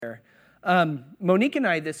Monique and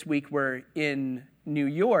I this week were in New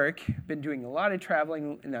York, been doing a lot of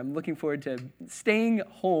traveling, and I'm looking forward to staying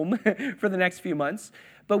home for the next few months.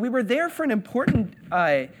 But we were there for an important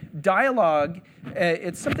dialogue.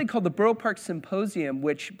 It's something called the Borough Park Symposium,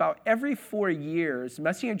 which about every 4 years,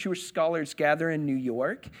 Messianic Jewish scholars gather in New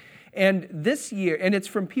York. And this year, and it's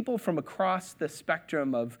from people from across the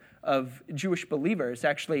spectrum of Jewish believers.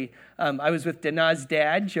 Actually, I was with Danah's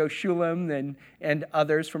dad, Joe Shulam, and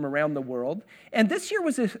others from around the world. And this year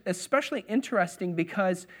was especially interesting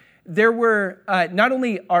because there were not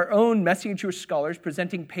only our own Messianic Jewish scholars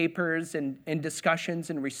presenting papers and discussions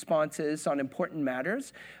and responses on important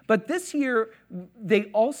matters, but this year they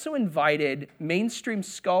also invited mainstream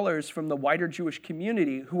scholars from the wider Jewish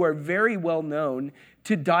community who are very well known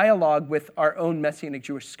to dialogue with our own Messianic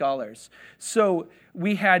Jewish scholars. So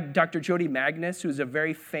we had Dr. Jody Magnus, who's a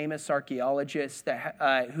very famous archaeologist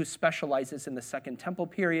who specializes in the Second Temple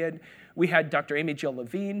period. We had Dr. Amy Jill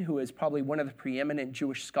Levine, who is probably one of the preeminent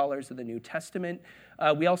Jewish scholars of the New Testament.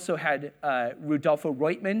 We also had Rudolfo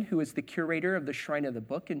Reutman, who is the curator of the Shrine of the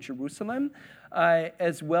Book in Jerusalem,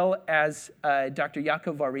 as well as Dr.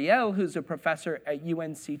 Yaakov Ariel, who's a professor at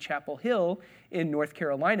UNC Chapel Hill in North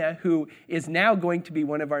Carolina, who is now going to be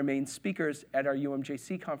one of our main speakers at our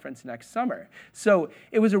UMJC conference next summer. So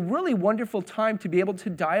it was a really wonderful time to be able to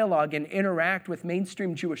dialogue and interact with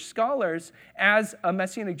mainstream Jewish scholars as a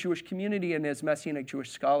Messianic Jewish community and as Messianic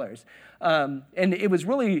Jewish scholars. And it was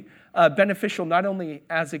really beneficial not only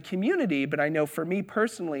as a community, but I know for me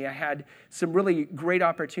personally, I had some really great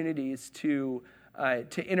opportunities to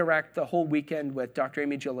interact the whole weekend with Dr.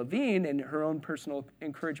 Amy Jill Levine and her own personal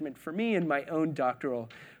encouragement for me in my own doctoral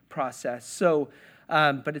process. So,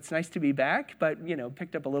 but it's nice to be back, but,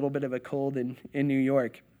 picked up a little bit of a cold in New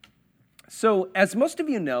York. So, as most of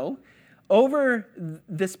you know, over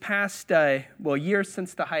this past, year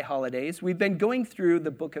since the high holidays, we've been going through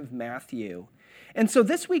the book of Matthew. And so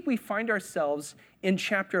this week we find ourselves in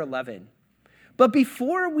chapter 11. But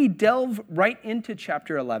before we delve right into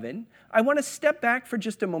chapter 11, I want to step back for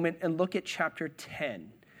just a moment and look at chapter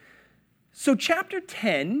 10. So chapter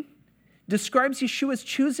 10 describes Yeshua's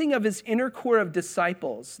choosing of his inner core of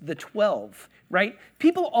disciples, the 12, right?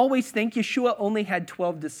 People always think Yeshua only had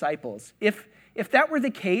 12 disciples. If that were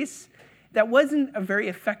the case, that wasn't a very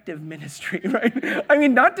effective ministry, right? I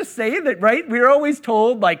mean, not to say that, right? We're always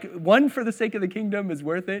told, one for the sake of the kingdom is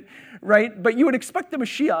worth it, right? But you would expect the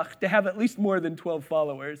Mashiach to have at least more than 12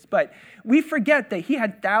 followers. But we forget that he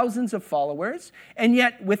had thousands of followers, and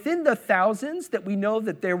yet within the thousands that we know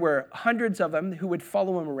that there were hundreds of them who would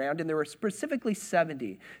follow him around, and there were specifically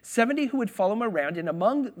 70 who would follow him around, and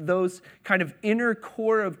among those kind of inner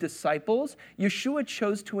core of disciples, Yeshua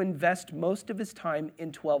chose to invest most of his time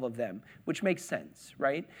in 12 of them, which makes sense,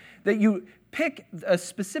 right? That you pick a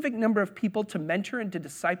specific number of people to mentor and to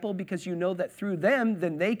disciple because you know that through them,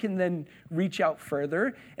 then they can then reach out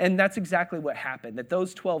further. And that's exactly what happened, that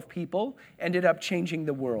those 12 people ended up changing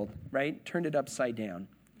the world, right? Turned it upside down.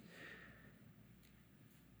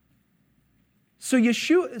 So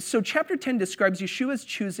chapter 10 describes Yeshua's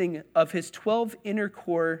choosing of his 12 inner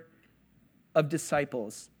core of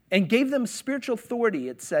disciples, and gave them spiritual authority,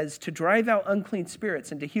 it says, to drive out unclean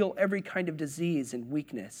spirits and to heal every kind of disease and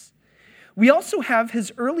weakness. We also have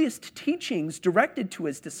his earliest teachings directed to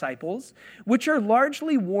his disciples, which are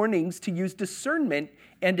largely warnings to use discernment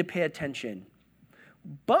and to pay attention.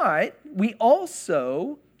 But we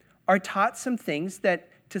also are taught some things that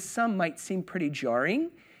to some might seem pretty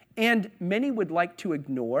jarring, and many would like to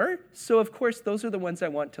ignore. So, of course, those are the ones I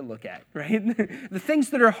want to look at, right? The things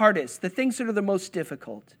that are hardest, the things that are the most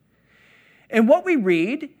difficult. And what we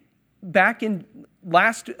read back in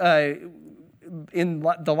the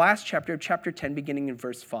last chapter of chapter 10, beginning in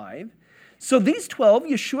verse 5. So these 12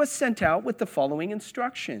 Yeshua sent out with the following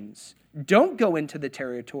instructions. Don't go into the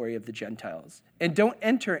territory of the Gentiles, and don't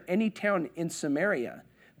enter any town in Samaria,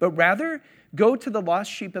 but rather go to the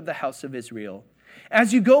lost sheep of the house of Israel.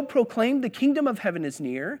 As you go, proclaim the kingdom of heaven is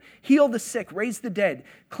near. Heal the sick, raise the dead,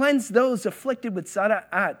 cleanse those afflicted with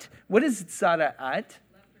tzara'at. What is tzara'at?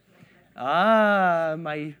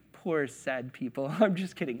 My poor sad people. I'm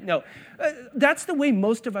just kidding. No, that's the way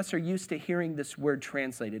most of us are used to hearing this word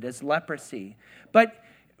translated as leprosy. But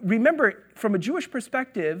remember, from a Jewish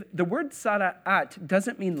perspective, the word tzara'at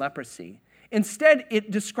doesn't mean leprosy. Instead,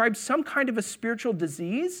 it describes some kind of a spiritual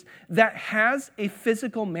disease that has a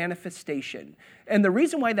physical manifestation. And the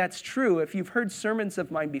reason why that's true, if you've heard sermons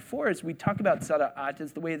of mine before, as we talk about tzara'at,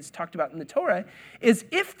 as the way it's talked about in the Torah, is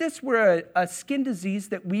if this were a skin disease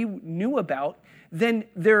that we knew about, then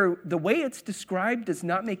the way it's described does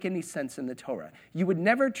not make any sense in the Torah. You would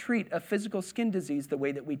never treat a physical skin disease the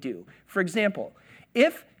way that we do. For example,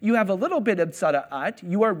 if you have a little bit of tzara'at,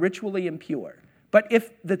 you are ritually impure. But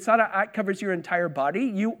if the tzara'at covers your entire body,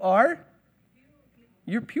 you're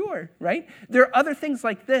pure, right? There are other things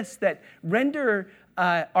like this that render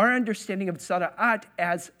our understanding of tzara'at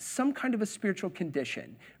as some kind of a spiritual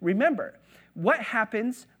condition. Remember, what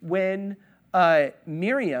happens when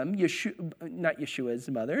Miriam, not Yeshua's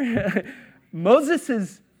mother,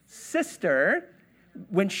 Moses' sister,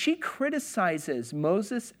 when she criticizes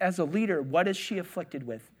Moses as a leader, what is she afflicted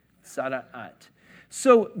with? Tzara'at.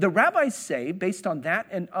 So the rabbis say, based on that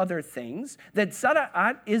and other things, that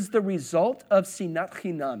tzara'at is the result of sinat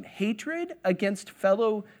chinam, hatred against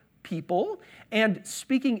fellow people and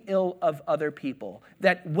speaking ill of other people.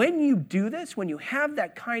 That when you do this, when you have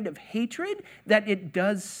that kind of hatred, that it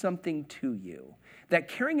does something to you. That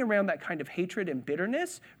carrying around that kind of hatred and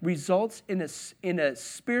bitterness results in a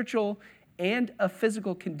spiritual and a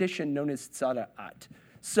physical condition known as tzara'at.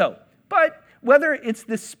 So, but whether it's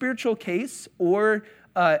this spiritual case or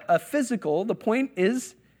a physical, the point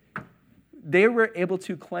is they were able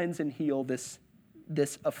to cleanse and heal this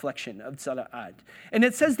affliction of tzara'at. And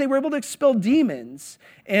it says they were able to expel demons,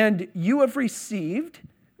 and you have received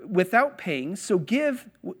without paying, so give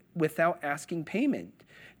without asking payment.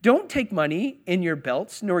 Don't take money in your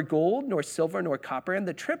belts, nor gold, nor silver, nor copper,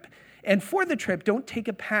 and for the trip, don't take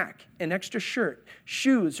a pack, an extra shirt,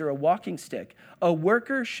 shoes, or a walking stick. A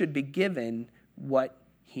worker should be given what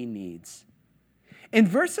he needs. In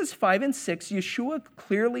verses 5 and 6, Yeshua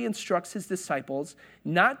clearly instructs his disciples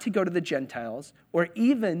not to go to the Gentiles or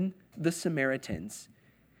even the Samaritans,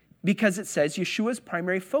 because it says Yeshua's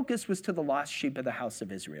primary focus was to the lost sheep of the house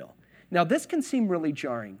of Israel. Now, this can seem really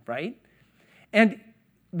jarring, right? And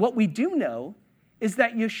what we do know is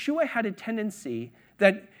that Yeshua had a tendency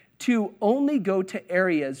to only go to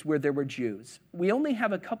areas where there were Jews. We only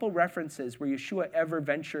have a couple references where Yeshua ever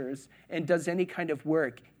ventures and does any kind of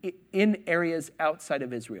work in areas outside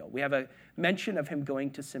of Israel. We have a mention of him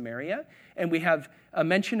going to Samaria, and we have a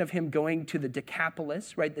mention of him going to the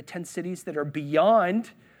Decapolis, right, the 10 cities that are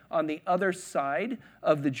beyond on the other side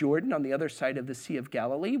of the Jordan, on the other side of the Sea of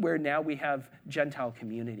Galilee, where now we have Gentile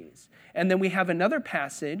communities. And then we have another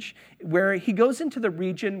passage where he goes into the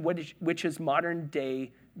region which is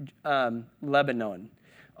modern-day Lebanon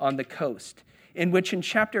on the coast, in which in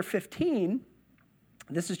chapter 15,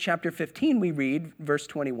 this is chapter 15, we read, verse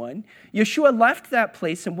 21, Yeshua left that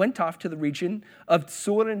place and went off to the region of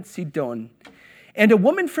Tzur and Sidon. And a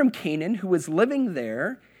woman from Canaan who was living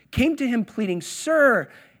there came to him pleading, "Sir,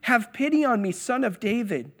 have pity on me, son of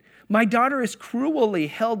David. My daughter is cruelly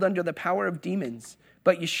held under the power of demons."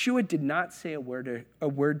 But Yeshua did not say a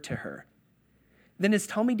word to her. Then his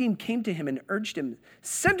Talmidim came to him and urged him,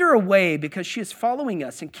 "Send her away, because she is following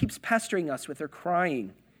us and keeps pestering us with her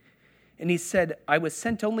crying." And he said, "I was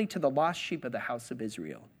sent only to the lost sheep of the house of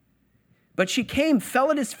Israel." But she came,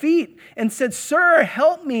 fell at his feet, and said, "Sir,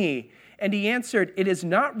 help me." And he answered, "It is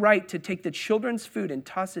not right to take the children's food and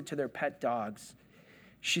toss it to their pet dogs."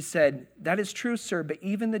 She said, "That is true, sir, but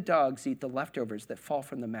even the dogs eat the leftovers that fall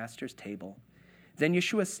from the master's table." Then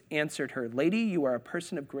Yeshua answered her, "Lady, you are a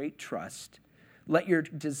person of great trust. Let your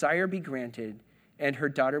desire be granted." And her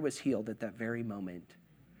daughter was healed at that very moment.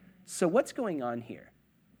 So what's going on here?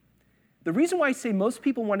 The reason why I say most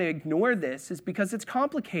people want to ignore this is because it's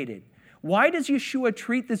complicated. Why does Yeshua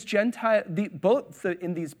treat this Gentile,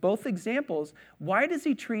 in these both examples, why does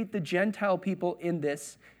he treat the Gentile people in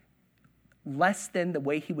this less than the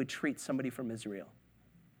way he would treat somebody from Israel?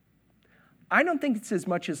 I don't think it's as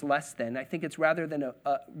much as less than. I think it's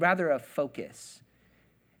rather a focus.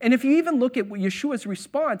 And if you even look at Yeshua's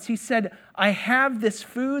response, he said, "I have this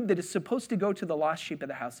food that is supposed to go to the lost sheep of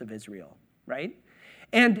the house of Israel," right?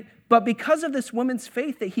 But because of this woman's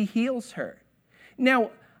faith, that he heals her.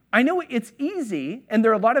 Now, I know it's easy, and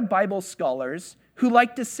there are a lot of Bible scholars who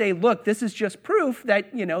like to say, look, this is just proof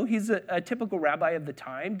that, he's a typical rabbi of the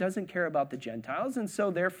time, doesn't care about the Gentiles, and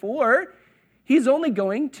so therefore, he's only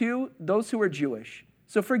going to those who are Jewish.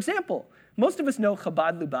 So for example, most of us know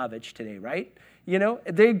Chabad Lubavitch today, right?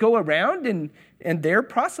 They go around and they're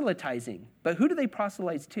proselytizing. But who do they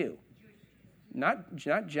proselytize to? Not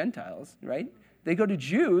Gentiles, right? They go to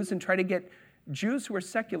Jews and try to get Jews who are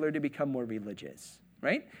secular to become more religious,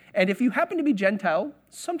 right? And if you happen to be Gentile,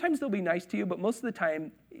 sometimes they'll be nice to you, but most of the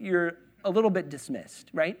time you're a little bit dismissed,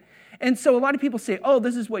 right? And so a lot of people say, oh,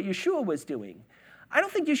 this is what Yeshua was doing. I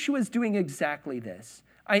don't think Yeshua is doing exactly this.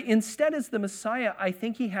 Instead, as the Messiah, I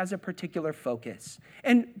think he has a particular focus.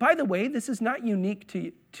 And by the way, this is not unique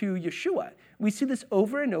to Yeshua. We see this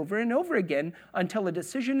over and over and over again until a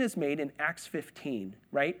decision is made in Acts 15,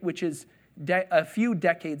 right? Which is a few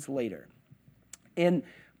decades later. And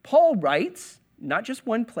Paul writes, not just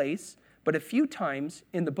one place, but a few times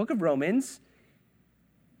in the book of Romans,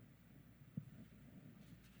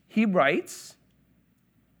 he writes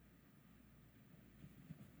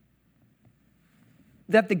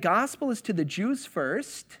that the gospel is to the Jews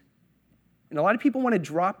first, and a lot of people want to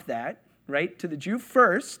drop that, right, to the Jew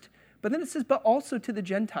first, but then it says, but also to the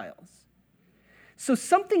Gentiles. So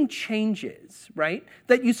something changes, right,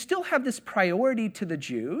 that you still have this priority to the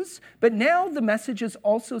Jews, but now the message is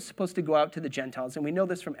also supposed to go out to the Gentiles, and we know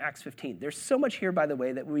this from Acts 15. There's so much here, by the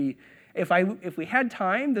way, that if we had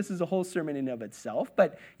time, this is a whole sermon in of itself,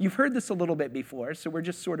 but you've heard this a little bit before, so we're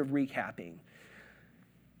just sort of recapping.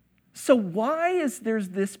 So why is there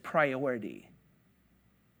this priority?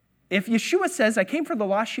 If Yeshua says, I came for the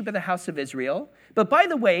lost sheep of the house of Israel, but by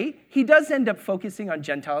the way, he does end up focusing on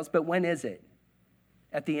Gentiles, but when is it?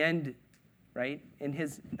 At the end, right, in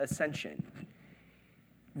his ascension.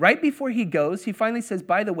 Right before he goes, he finally says,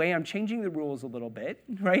 by the way, I'm changing the rules a little bit,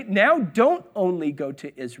 right? Now don't only go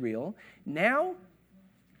to Israel. Now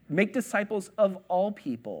make disciples of all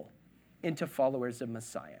people into followers of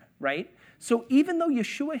Messiah, right? So even though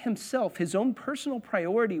Yeshua himself, his own personal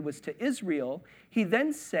priority was to Israel, he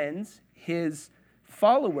then sends his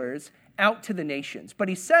followers out to the nations. But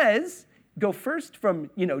he says, go first from,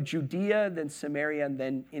 Judea, then Samaria, and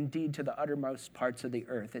then indeed to the uttermost parts of the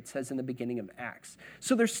earth, it says in the beginning of Acts.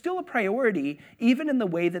 So there's still a priority, even in the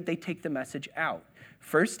way that they take the message out.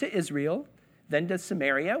 First to Israel, then to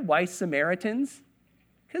Samaria. Why Samaritans?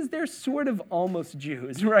 Because they're sort of almost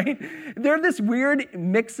Jews, right? They're this weird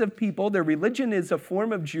mix of people. Their religion is a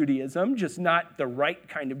form of Judaism, just not the right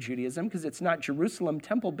kind of Judaism, because it's not Jerusalem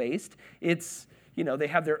temple-based. It's, they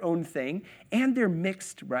have their own thing. And they're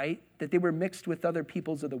mixed, right? That they were mixed with other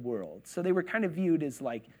peoples of the world. So they were kind of viewed as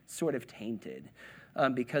like sort of tainted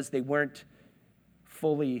because they weren't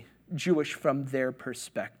fully Jewish from their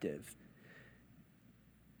perspective.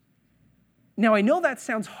 Now, I know that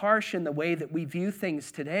sounds harsh in the way that we view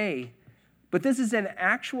things today, but this is an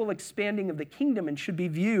actual expanding of the kingdom and should be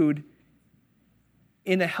viewed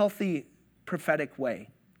in a healthy, prophetic way.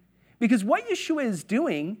 Because what Yeshua is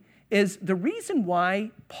doing is the reason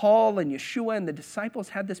why Paul and Yeshua and the disciples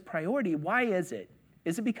had this priority. Why is it?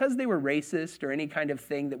 Is it because they were racist or any kind of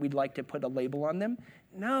thing that we'd like to put a label on them?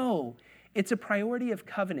 No, it's a priority of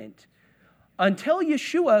covenant. Until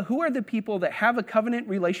Yeshua, who are the people that have a covenant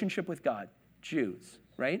relationship with God? Jews,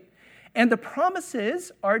 right? And the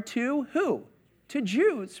promises are to who? To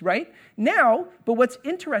Jews, right? Now, but what's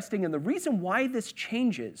interesting and the reason why this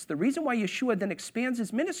changes, the reason why Yeshua then expands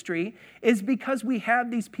his ministry is because we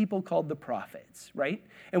have these people called the prophets, right?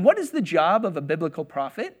 And what is the job of a biblical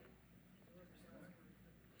prophet?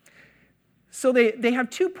 So they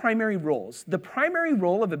have two primary roles. The primary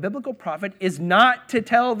role of a biblical prophet is not to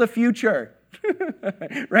tell the future.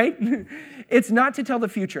 Right? It's not to tell the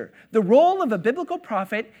future. The role of a biblical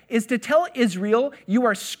prophet is to tell Israel, you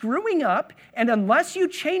are screwing up, and unless you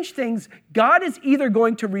change things, God is either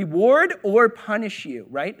going to reward or punish you,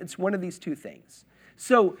 right? It's one of these two things.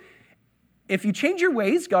 So if you change your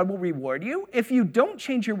ways, God will reward you. If you don't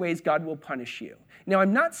change your ways, God will punish you. Now,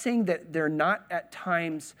 I'm not saying that they're not at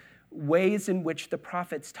times ways in which the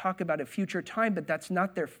prophets talk about a future time, but that's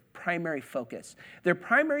not their primary focus. Their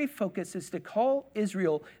primary focus is to call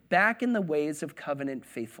Israel back in the ways of covenant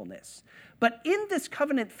faithfulness. But in this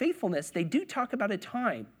covenant faithfulness, they do talk about a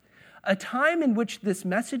time in which this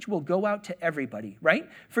message will go out to everybody, right?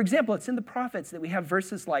 For example, it's in the prophets that we have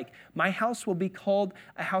verses like, my house will be called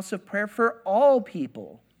a house of prayer for all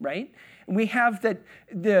people, right? And we have that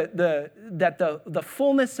the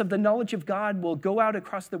fullness of the knowledge of God will go out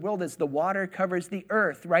across the world as the water covers the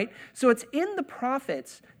earth, right? So it's in the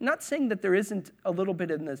prophets, not saying that there isn't a little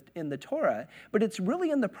bit in the Torah, but it's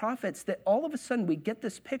really in the prophets that all of a sudden we get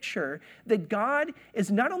this picture that God is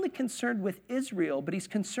not only concerned with Israel, but he's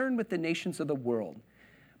concerned with the nations of the world.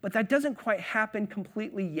 But that doesn't quite happen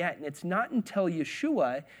completely yet. And it's not until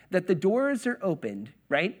Yeshua that the doors are opened,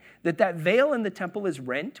 right? That veil in the temple is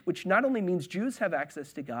rent, which not only means Jews have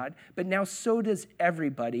access to God, but now so does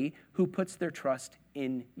everybody who puts their trust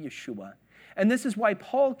in Yeshua. And this is why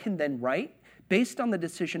Paul can then write based on the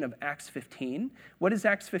decision of Acts 15. What is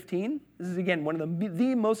Acts 15? This is, again, one of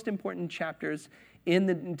the most important chapters in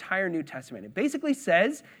the entire New Testament. It basically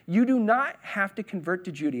says you do not have to convert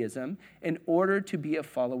to Judaism in order to be a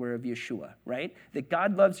follower of Yeshua, right? That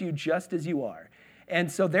God loves you just as you are. And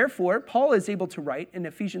so therefore, Paul is able to write in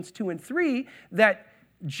Ephesians 2 and 3 that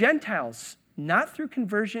Gentiles, not through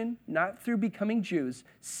conversion, not through becoming Jews,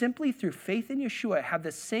 simply through faith in Yeshua, have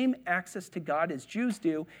the same access to God as Jews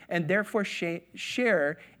do, and therefore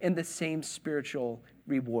share in the same spiritual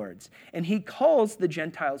rewards. And he calls the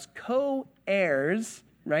Gentiles co-heirs,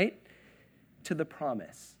 right, to the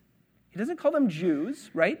promise. He doesn't call them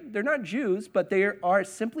Jews, right? They're not Jews, but they are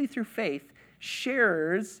simply through faith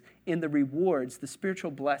sharers in the rewards, the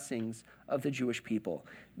spiritual blessings of the Jewish people.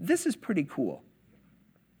 This is pretty cool.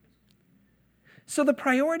 So the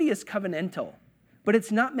priority is covenantal, but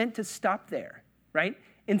it's not meant to stop there, right?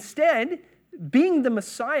 Instead, being the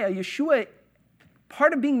Messiah, Yeshua,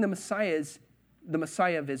 part of being the Messiah is the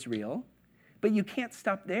Messiah of Israel, but you can't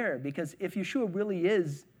stop there, because if Yeshua really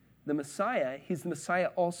is the Messiah, he's the Messiah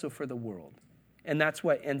also for the world. And that's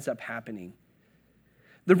what ends up happening.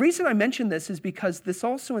 The reason I mention this is because this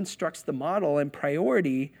also instructs the model and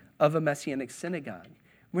priority of a Messianic synagogue.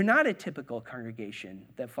 We're not a typical congregation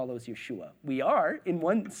that follows Yeshua. We are, in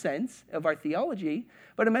one sense, of our theology,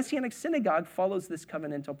 but a Messianic synagogue follows this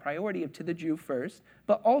covenantal priority of to the Jew first,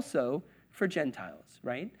 but also for Gentiles,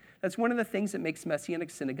 right? That's one of the things that makes Messianic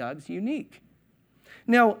synagogues unique.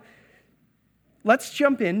 Now, let's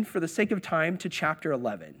jump in, for the sake of time, to chapter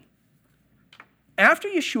 11. After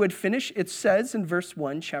Yeshua had finished, it says in verse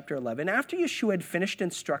 1, chapter 11, after Yeshua had finished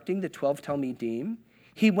instructing the 12 Talmidim,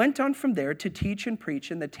 he went on from there to teach and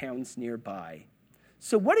preach in the towns nearby.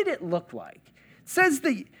 So what did it look like? It says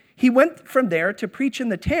that he went from there to preach in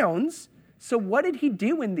the towns. So what did he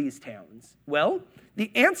do in these towns? Well,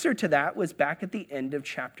 the answer to that was back at the end of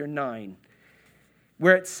chapter 9,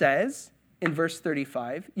 where it says in verse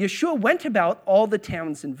 35, Yeshua went about all the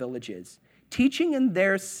towns and villages, teaching in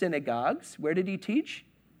their synagogues. Where did he teach?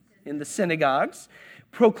 In the synagogues.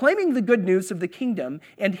 Proclaiming the good news of the kingdom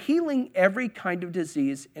and healing every kind of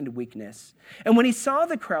disease and weakness. And when he saw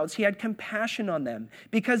the crowds, he had compassion on them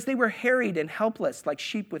because they were harried and helpless like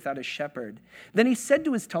sheep without a shepherd. Then he said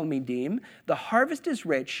to his Talmidim, the harvest is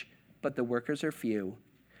rich, but the workers are few.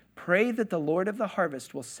 Pray that the Lord of the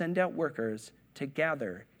harvest will send out workers to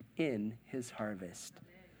gather in his harvest.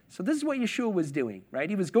 So this is what Yeshua was doing, right?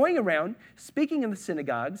 He was going around, speaking in the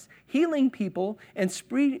synagogues, healing people, and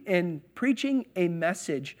preaching a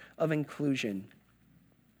message of inclusion.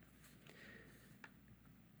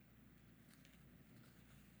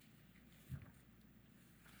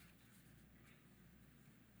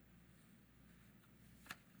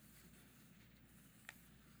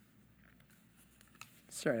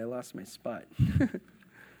 Sorry, I lost my spot.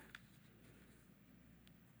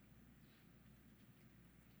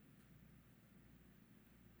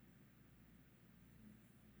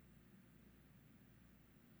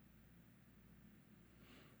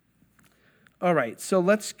 All right, so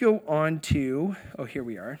let's go on to, here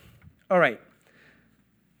we are. All right.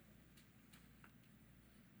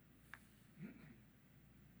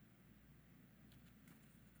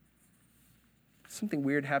 Something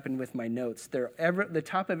weird happened with my notes. The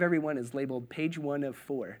top of every one is labeled page 1 of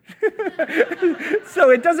 4.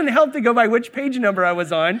 So it doesn't help to go by which page number I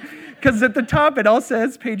was on, because at the top it all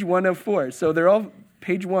says page 1 of 4. So they're all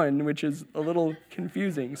page 1, which is a little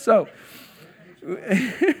confusing. So...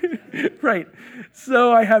 Right.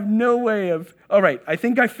 So I have no way of... All right, I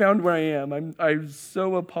think I found where I am. I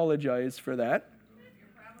so apologize for that. You're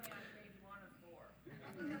probably on page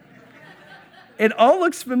 1 of 4. It all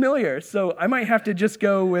looks familiar, so I might have to just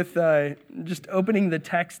go with just opening the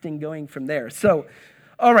text and going from there. So,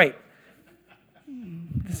 all right.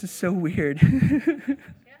 This is so weird.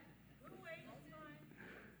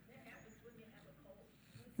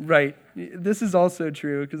 Right. This is also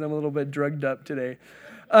true because I'm a little bit drugged up today.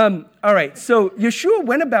 All right. So Yeshua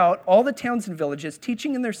went about all the towns and villages,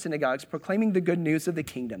 teaching in their synagogues, proclaiming the good news of the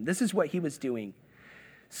kingdom. This is what he was doing.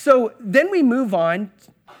 So then we move on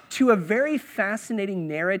to a very fascinating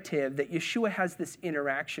narrative that Yeshua has this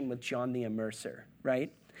interaction with John the Immerser,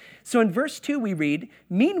 right? So in verse 2 we read,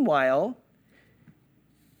 meanwhile,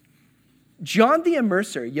 John the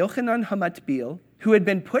Immerser, Yochanan HaMatbil, who had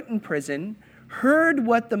been put in prison, heard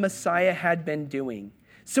what the Messiah had been doing.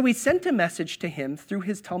 So he sent a message to him through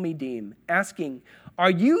his Talmidim, asking, are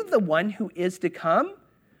you the one who is to come,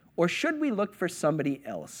 or should we look for somebody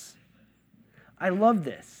else? I love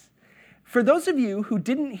this. For those of you who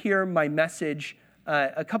didn't hear my message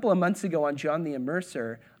a couple of months ago on John the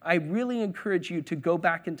Immerser, I really encourage you to go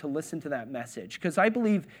back and to listen to that message, because I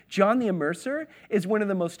believe John the Immerser is one of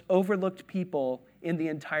the most overlooked people in the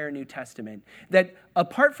entire New Testament. That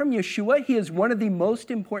apart from Yeshua, he is one of the most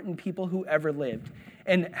important people who ever lived.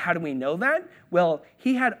 And how do we know that? Well,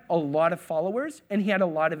 he had a lot of followers and he had a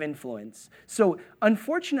lot of influence. So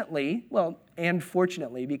unfortunately, and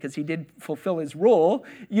fortunately, because he did fulfill his role,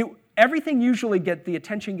 everything usually the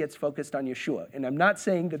attention gets focused on Yeshua. And I'm not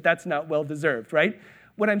saying that that's not well-deserved, right?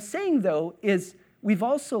 What I'm saying, though, is we've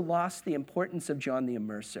also lost the importance of John the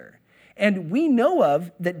Immerser. And we know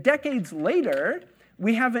of that decades later,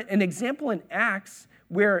 we have an example in Acts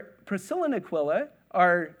where Priscilla and Aquila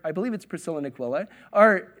are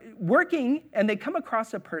working, and they come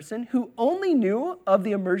across a person who only knew of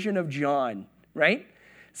the immersion of John, right?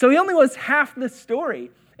 So he only was half the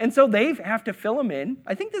story. And so they have to fill him in.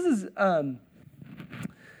 I think this is,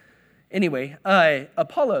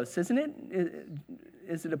 Apollos, isn't it?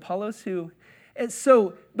 Is it Apollos who?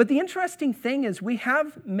 But the interesting thing is we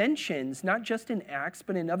have mentions, not just in Acts,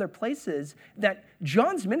 but in other places, that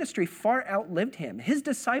John's ministry far outlived him. His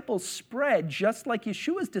disciples spread just like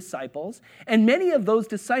Yeshua's disciples, and many of those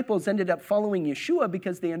disciples ended up following Yeshua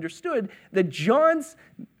because they understood that John's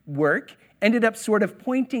work ended up sort of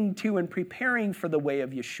pointing to and preparing for the way of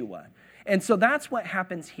Yeshua. And so that's what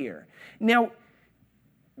happens here. Now,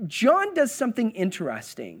 John does something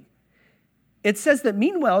interesting. It says that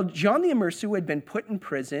meanwhile, John the Immerser, who had been put in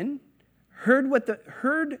prison, heard what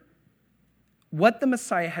the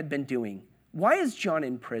Messiah had been doing. Why is John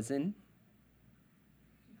in prison?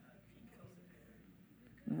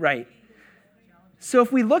 Right. So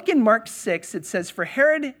if we look in Mark 6, it says, "For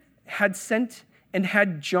Herod had sent and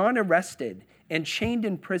had John arrested and chained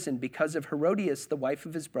in prison because of Herodias, the wife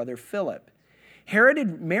of his brother Philip. Herod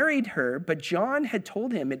had married her, but John had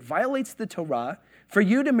told him, 'It violates the Torah for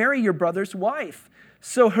you to marry your brother's wife.'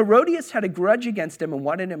 So Herodias had a grudge against him and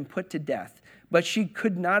wanted him put to death, but she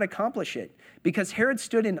could not accomplish it, because Herod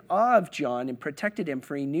stood in awe of John and protected him,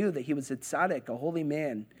 for he knew that he was a tzaddik, a holy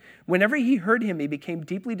man. Whenever he heard him, he became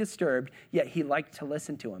deeply disturbed, yet he liked to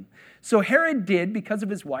listen to him." So Herod did, because of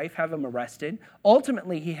his wife, have him arrested.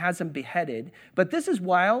 Ultimately, he has him beheaded. But this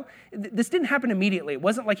didn't happen immediately. It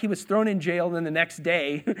wasn't like he was thrown in jail and then the next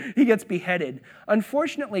day he gets beheaded.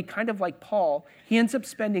 Unfortunately, kind of like Paul, he ends up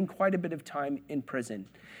spending quite a bit of time in prison.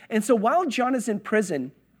 And so while John is in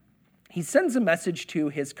prison, he sends a message to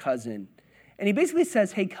his cousin. And he basically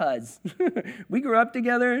says, "Hey, cuz, we grew up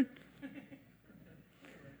together.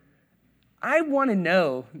 I want to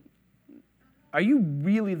know, are you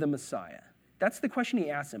really the Messiah?" That's the question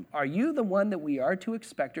he asks him. Are you the one that we are to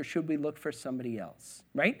expect, or should we look for somebody else,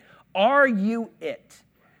 right? Are you it?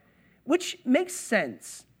 Which makes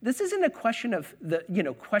sense. This isn't a question of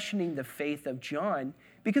questioning the faith of John,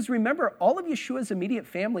 because remember, all of Yeshua's immediate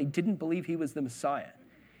family didn't believe he was the Messiah.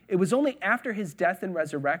 It was only after his death and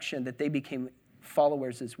resurrection that they became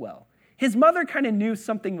followers as well. His mother kind of knew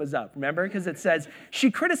something was up, remember? Because it says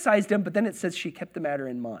she criticized him, but then it says she kept the matter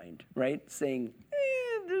in mind, right? Saying,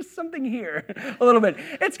 there's something here a little bit.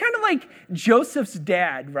 It's kind of like Joseph's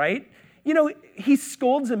dad, right? He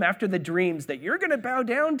scolds him after the dreams that you're going to bow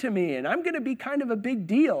down to me and I'm going to be kind of a big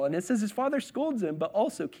deal. And it says his father scolds him, but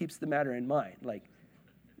also keeps the matter in mind. Like,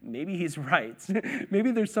 maybe he's right.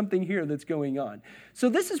 Maybe there's something here that's going on. So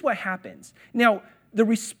this is what happens. Now, the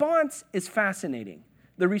response is fascinating.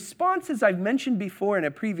 The response, as I've mentioned before in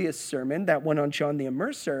a previous sermon, that one on John the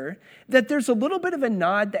Immerser, that there's a little bit of a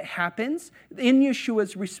nod that happens in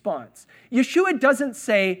Yeshua's response. Yeshua doesn't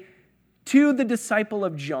say to the disciple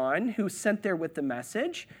of John who sent there with the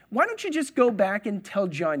message, "Why don't you just go back and tell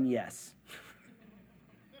John yes?"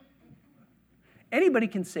 Anybody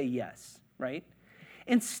can say yes, right?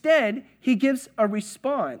 Instead, he gives a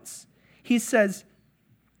response. He says,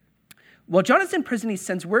 while John is in prison, he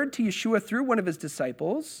sends word to Yeshua through one of his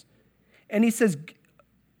disciples. And he says,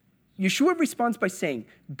 Yeshua responds by saying,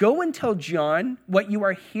 "Go and tell John what you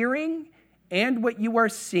are hearing and what you are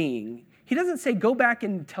seeing." He doesn't say, "Go back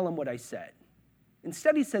and tell him what I said."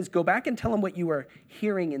 Instead, he says, "Go back and tell him what you are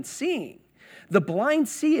hearing and seeing. The blind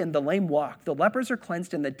see and the lame walk, the lepers are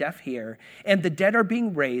cleansed and the deaf hear, and the dead are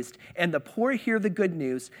being raised, and the poor hear the good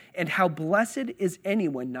news, and how blessed is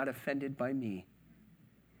anyone not offended by me."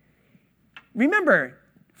 Remember,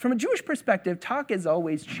 from a Jewish perspective, talk is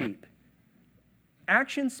always cheap.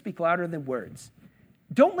 Actions speak louder than words.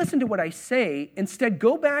 Don't listen to what I say. Instead,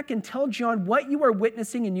 go back and tell John what you are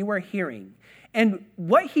witnessing and you are hearing. And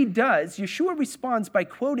what he does, Yeshua responds by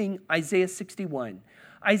quoting Isaiah 61.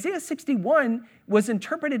 Isaiah 61 was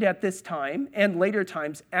interpreted at this time and later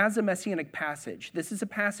times as a messianic passage. This is a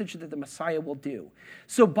passage that the Messiah will do.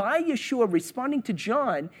 So by Yeshua responding to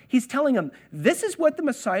John, he's telling him, this is what the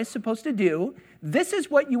Messiah is supposed to do. This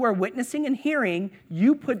is what you are witnessing and hearing.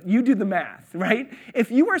 You do the math, right?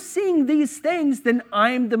 If you are seeing these things, then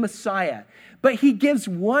I'm the Messiah. But he gives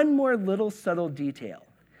one more little subtle detail,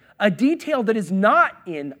 a detail that is not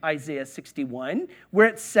in Isaiah 61, where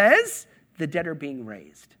it says, the dead are being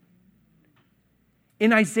raised.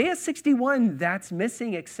 In Isaiah 61, that's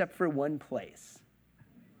missing except for one place.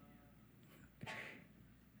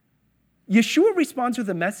 Yeshua responds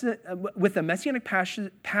with a messianic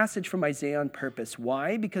passage from Isaiah on purpose.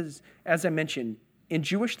 Why? Because, as I mentioned, in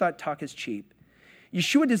Jewish thought, talk is cheap.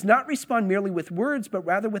 Yeshua does not respond merely with words, but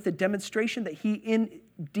rather with a demonstration that he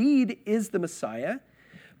indeed is the Messiah.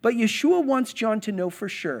 But Yeshua wants John to know for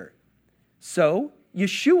sure. So,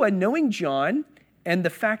 Yeshua, knowing John, and the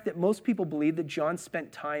fact that most people believe that John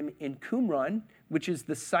spent time in Qumran, which is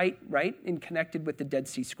the site, right, and connected with the Dead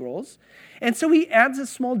Sea Scrolls. And so he adds a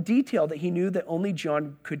small detail that he knew that only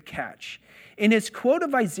John could catch. In his quote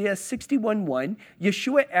of Isaiah 61:1,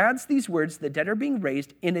 Yeshua adds these words, the dead are being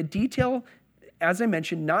raised, in a detail, as I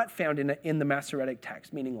mentioned, not found in the Masoretic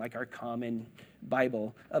text, meaning like our common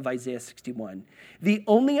Bible of Isaiah 61. The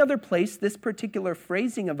only other place this particular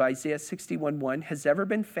phrasing of Isaiah 61:1 has ever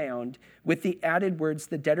been found with the added words,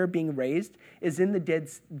 the dead are being raised, is in the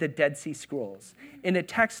Dead Sea Scrolls, in a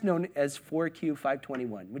text known as 4Q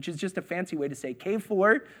 521, which is just a fancy way to say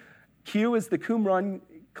K4. Q is the Qumran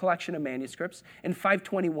collection of manuscripts, and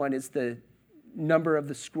 521 is the number of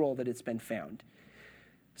the scroll that it's been found.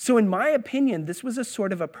 So in my opinion, this was a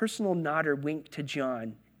sort of a personal nod or wink to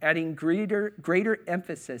John, adding greater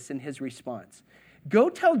emphasis in his response. Go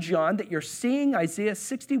tell John that you're seeing Isaiah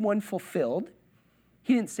 61 fulfilled.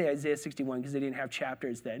 He didn't say Isaiah 61 because they didn't have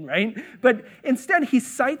chapters then, right? But instead, he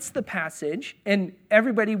cites the passage, and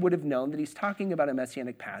everybody would have known that he's talking about a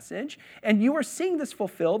messianic passage, and you are seeing this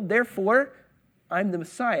fulfilled, therefore, I'm the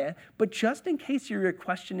Messiah. But just in case you're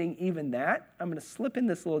questioning even that, I'm going to slip in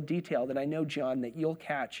this little detail that I know, John, that you'll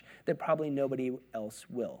catch that probably nobody else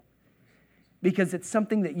will, because it's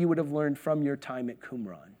something that you would have learned from your time at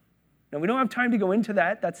Qumran. Now, we don't have time to go into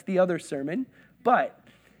that. That's the other sermon, but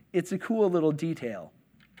it's a cool little detail.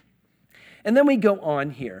 And then we go on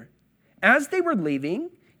here. As they were leaving,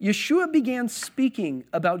 Yeshua began speaking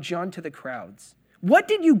about John to the crowds. What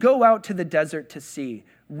did you go out to the desert to see?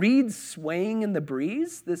 Reeds swaying in the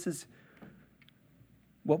breeze? This is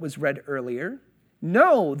what was read earlier.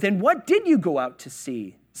 No, then what did you go out to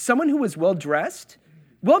see? Someone who was well-dressed?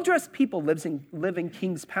 Well-dressed people live in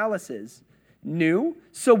king's palaces. New?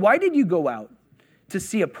 So why did you go out? To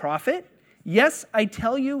see a prophet? Yes, I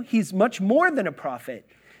tell you, he's much more than a prophet.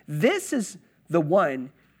 This is the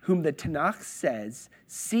one whom the Tanakh says,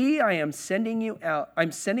 see, I am sending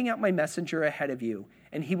out my messenger ahead of you,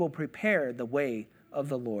 and he will prepare the way of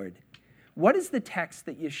the Lord. What is the text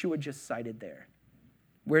that Yeshua just cited there?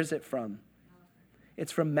 Where's it from?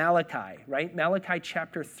 It's from Malachi, right? Malachi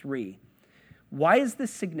chapter 3. Why is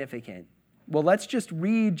this significant? Well, let's just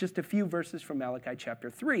read just a few verses from Malachi chapter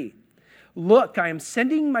 3. Look, I am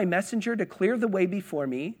sending my messenger to clear the way before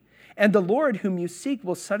me, and the Lord whom you seek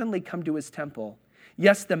will suddenly come to his temple.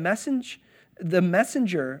 Yes, the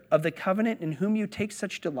messenger of the covenant in whom you take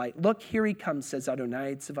such delight. Look, here he comes, says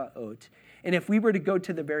Adonai Tzvaot. And if we were to go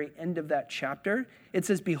to the very end of that chapter, it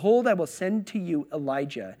says, behold, I will send to you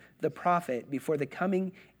Elijah, the prophet, before the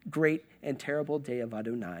coming great and terrible day of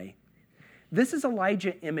Adonai. This is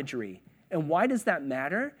Elijah imagery. And why does that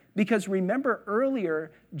matter? Because remember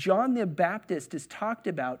earlier, John the Baptist is talked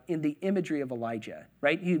about in the imagery of Elijah,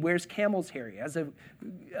 right? He wears camel's hair. He has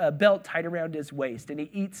a belt tied around his waist, and he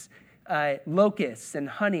eats locusts and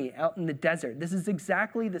honey out in the desert. This is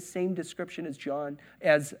exactly the same description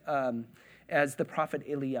as the prophet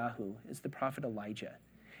Eliyahu, as the prophet Elijah.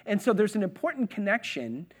 And so there's an important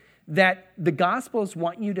connection that the Gospels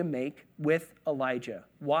want you to make with Elijah.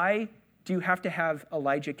 Why do you have to have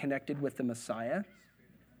Elijah connected with the Messiah?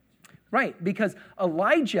 Right, because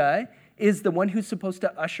Elijah is the one who's supposed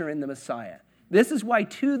to usher in the Messiah. This is why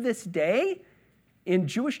to this day, in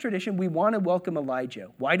Jewish tradition, we want to welcome Elijah.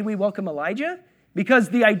 Why do we welcome Elijah? Because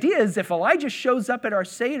the idea is if Elijah shows up at our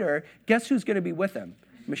Seder, guess who's going to be with him?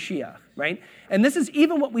 Mashiach, right? And this is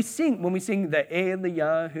even what we sing when we sing the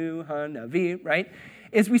Eliyahu HaNavi, right?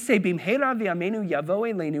 Is we say, Bimhera v'amenu yavo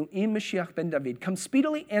elenu im Mashiach ben David. Come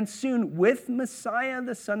speedily and soon with Messiah,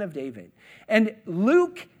 the son of David. And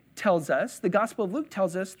Luke tells us, the Gospel of Luke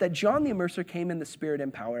tells us that John the Immerser came in the spirit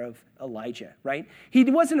and power of Elijah, right? He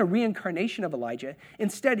wasn't a reincarnation of Elijah.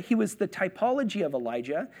 Instead, he was the typology of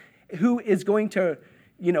Elijah who is going to,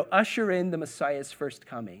 usher in the Messiah's first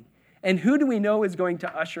coming. And who do we know is going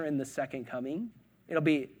to usher in the second coming? It'll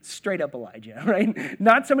be straight up Elijah, right?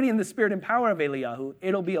 Not somebody in the spirit and power of Eliyahu.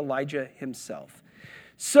 It'll be Elijah himself.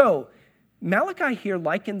 So Malachi here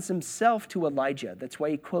likens himself to Elijah. That's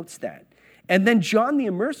why he quotes that. And then John the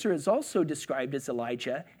Immerser is also described as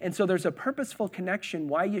Elijah. And so there's a purposeful connection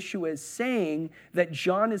why Yeshua is saying that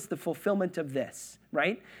John is the fulfillment of this,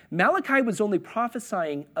 right? Malachi was only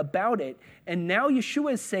prophesying about it. And now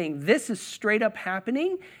Yeshua is saying this is straight up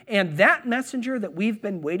happening. And that messenger that we've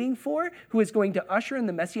been waiting for, who is going to usher in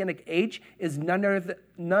the Messianic age, is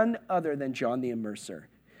none other than John the Immerser.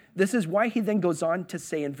 This is why he then goes on to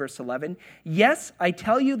say in verse 11, "Yes, I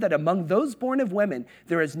tell you that among those born of women,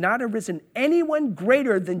 there has not arisen anyone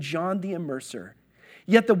greater than John the Immerser.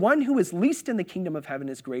 Yet the one who is least in the kingdom of heaven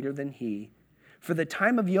is greater than he. For the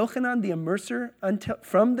time of Yochanan the Immerser,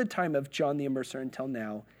 from the time of John the Immerser until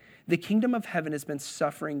now, the kingdom of heaven has been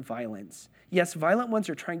suffering violence. Yes, violent ones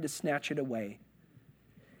are trying to snatch it away."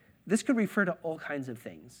 This could refer to all kinds of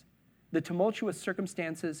things. The tumultuous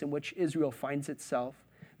circumstances in which Israel finds itself,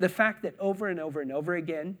 the fact that over and over and over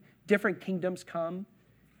again, different kingdoms come,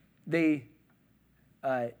 they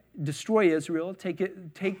destroy Israel, take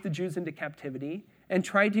the Jews into captivity, and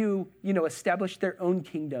try to, establish their own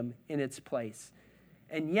kingdom in its place.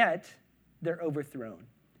 And yet, they're overthrown.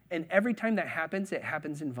 And every time that happens, it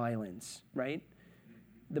happens in violence, right?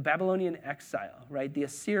 The Babylonian exile, right? The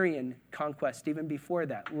Assyrian conquest, even before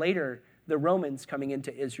that. Later, the Romans coming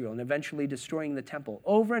into Israel and eventually destroying the temple.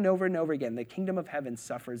 Over and over and over again, the kingdom of heaven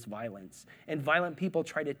suffers violence. And violent people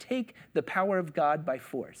try to take the power of God by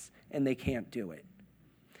force, and they can't do it.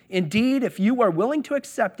 Indeed, if you are willing to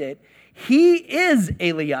accept it, he is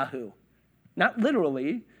Eliyahu. Not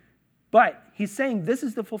literally, but he's saying this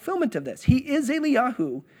is the fulfillment of this. He is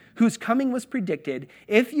Eliyahu, whose coming was predicted.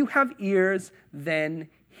 If you have ears, then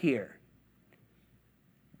hear.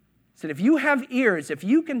 So if you have ears, if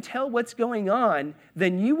you can tell what's going on,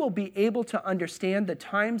 then you will be able to understand the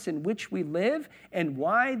times in which we live and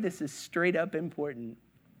why this is straight up important.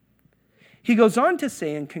 He goes on to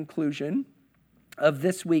say in conclusion of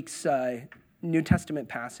this week's New Testament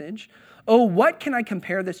passage, "Oh, what can I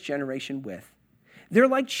compare this generation with? They're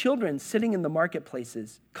like children sitting in the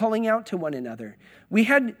marketplaces, calling out to one another. We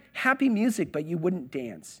had happy music, but you wouldn't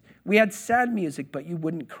dance. We had sad music, but you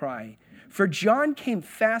wouldn't cry. For John came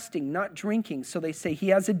fasting, not drinking, so they say he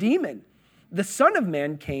has a demon. The Son of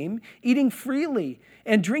Man came eating freely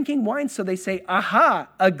and drinking wine, so they say, aha,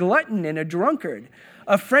 a glutton and a drunkard,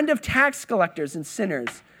 a friend of tax collectors and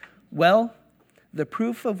sinners. Well, the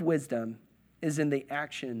proof of wisdom is in the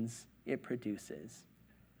actions it produces,"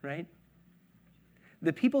 right?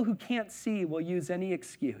 The people who can't see will use any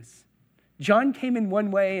excuse. John came in one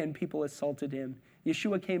way and people assaulted him.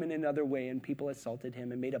 Yeshua came in another way and people assaulted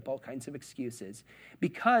him and made up all kinds of excuses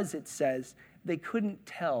because it says they couldn't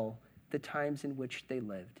tell the times in which they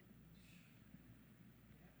lived.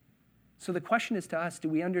 So the question is to us, do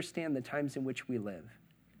we understand the times in which we live?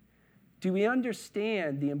 Do we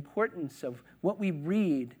understand the importance of what we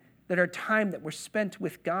read, that our time that we're spent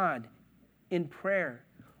with God in prayer?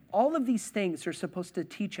 All of these things are supposed to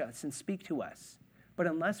teach us and speak to us. But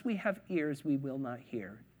unless we have ears, we will not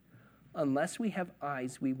hear. Unless we have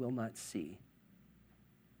eyes, we will not see.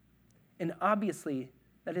 And obviously,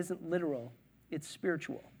 that isn't literal, it's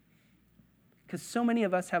spiritual. Because so many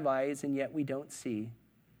of us have eyes and yet we don't see.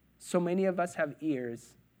 So many of us have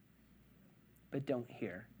ears, but don't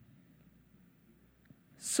hear.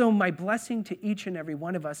 So my blessing to each and every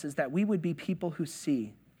one of us is that we would be people who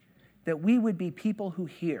see, that we would be people who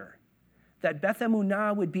hear, that Beth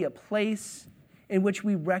Emunah would be a place in which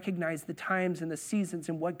we recognize the times and the seasons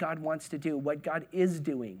and what God wants to do, what God is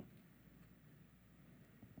doing.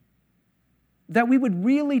 That we would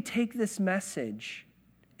really take this message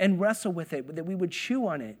and wrestle with it, that we would chew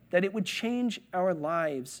on it, that it would change our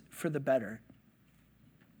lives for the better.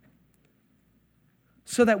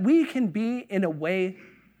 So that we can be in a way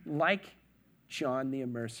like John the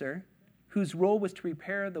Immerser, whose role was to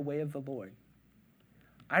prepare the way of the Lord.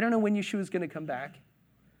 I don't know when Yeshua is going to come back,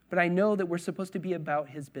 but I know that we're supposed to be about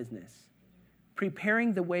his business,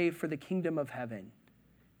 preparing the way for the kingdom of heaven,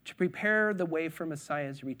 to prepare the way for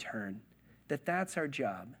Messiah's return, that's our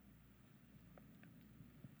job.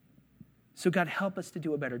 So God, help us to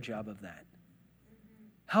do a better job of that.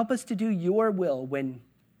 Help us to do your will when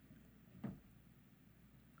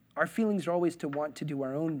our feelings are always to want to do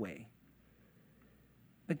our own way.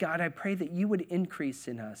 But God, I pray that you would increase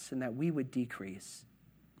in us and that we would decrease.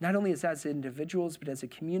 Not only as individuals, but as a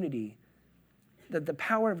community, that the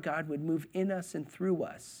power of God would move in us and through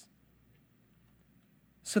us,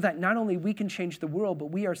 so that not only we can change the world, but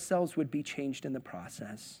we ourselves would be changed in the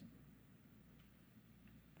process.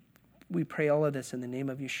 We pray all of this in the name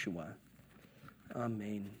of Yeshua.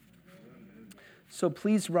 Amen. So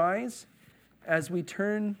please rise as we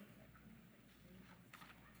turn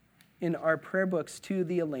in our prayer books to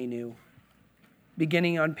the Aleinu,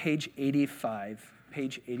 beginning on page 85.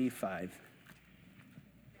 Page 85.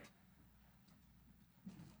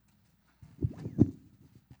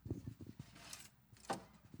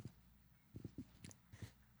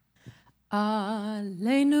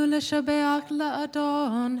 עלינו לשבח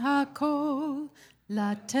לאדון הכל,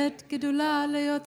 לתת גדולה